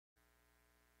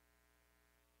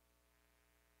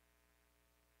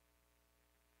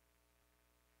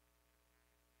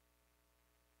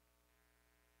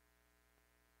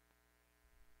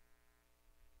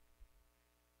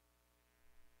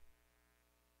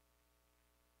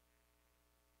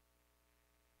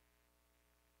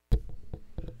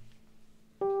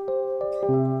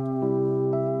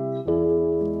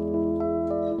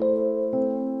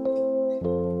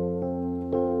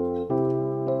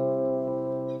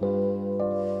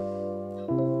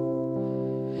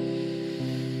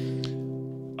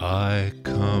I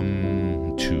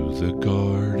come to the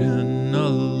garden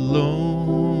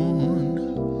alone,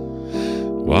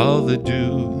 while the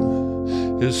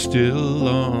dew is still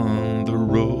on the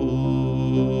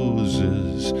roses,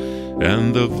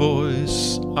 and the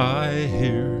voice I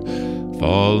hear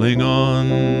falling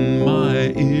on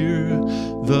my ear,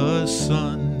 the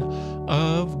Son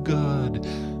of God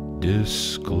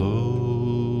discloses.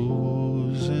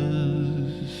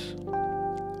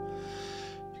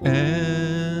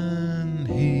 And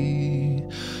he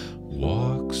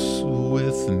walks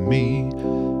with me,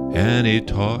 and he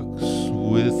talks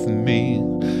with me,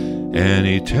 and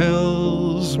he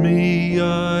tells me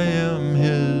I am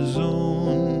his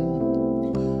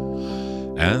own.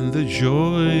 And the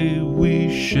joy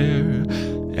we share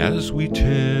as we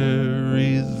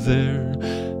tarry there,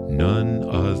 none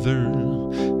other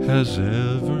has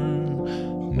ever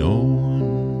known.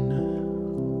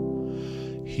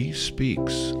 He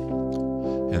speaks,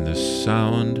 and the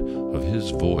sound of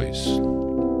his voice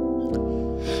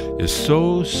is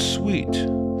so sweet,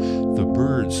 the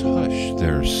birds hush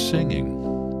their singing,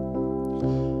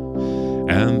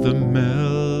 and the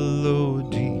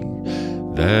melody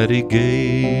that he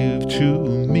gave to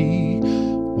me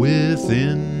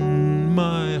within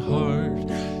my heart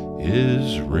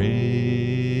is ringing.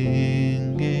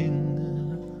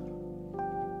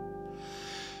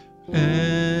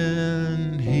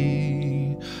 And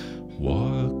he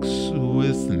walks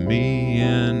with me,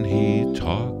 and he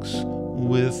talks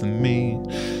with me,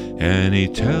 and he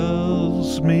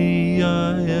tells me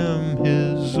I am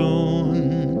his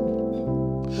own.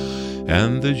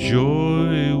 And the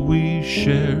joy we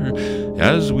share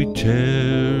as we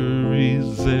tarry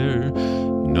there,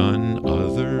 none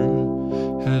other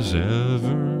has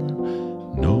ever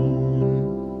known.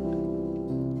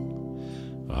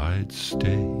 I'd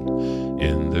stay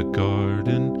in the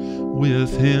garden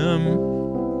with him,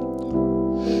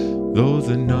 though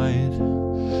the night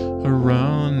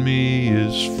around me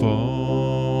is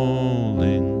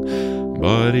falling,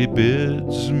 but he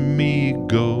bids me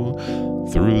go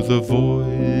through the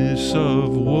voice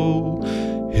of woe.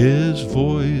 His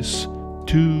voice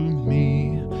to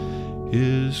me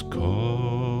is calling.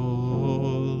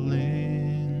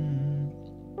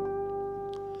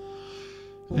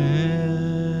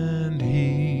 And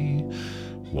he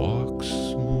walks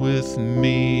with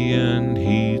me, and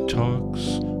he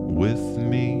talks with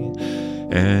me,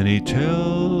 and he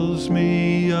tells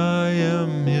me I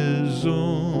am his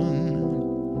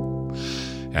own.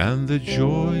 And the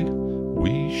joy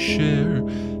we share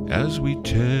as we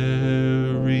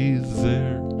tarry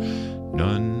there,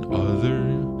 none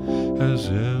other has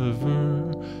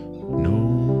ever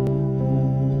known.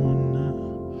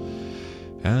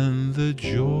 And the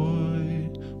joy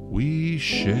we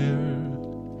share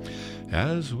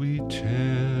as we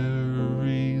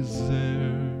tarry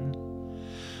there,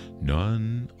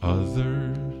 none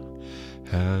other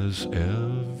has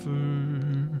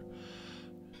ever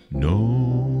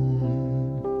known.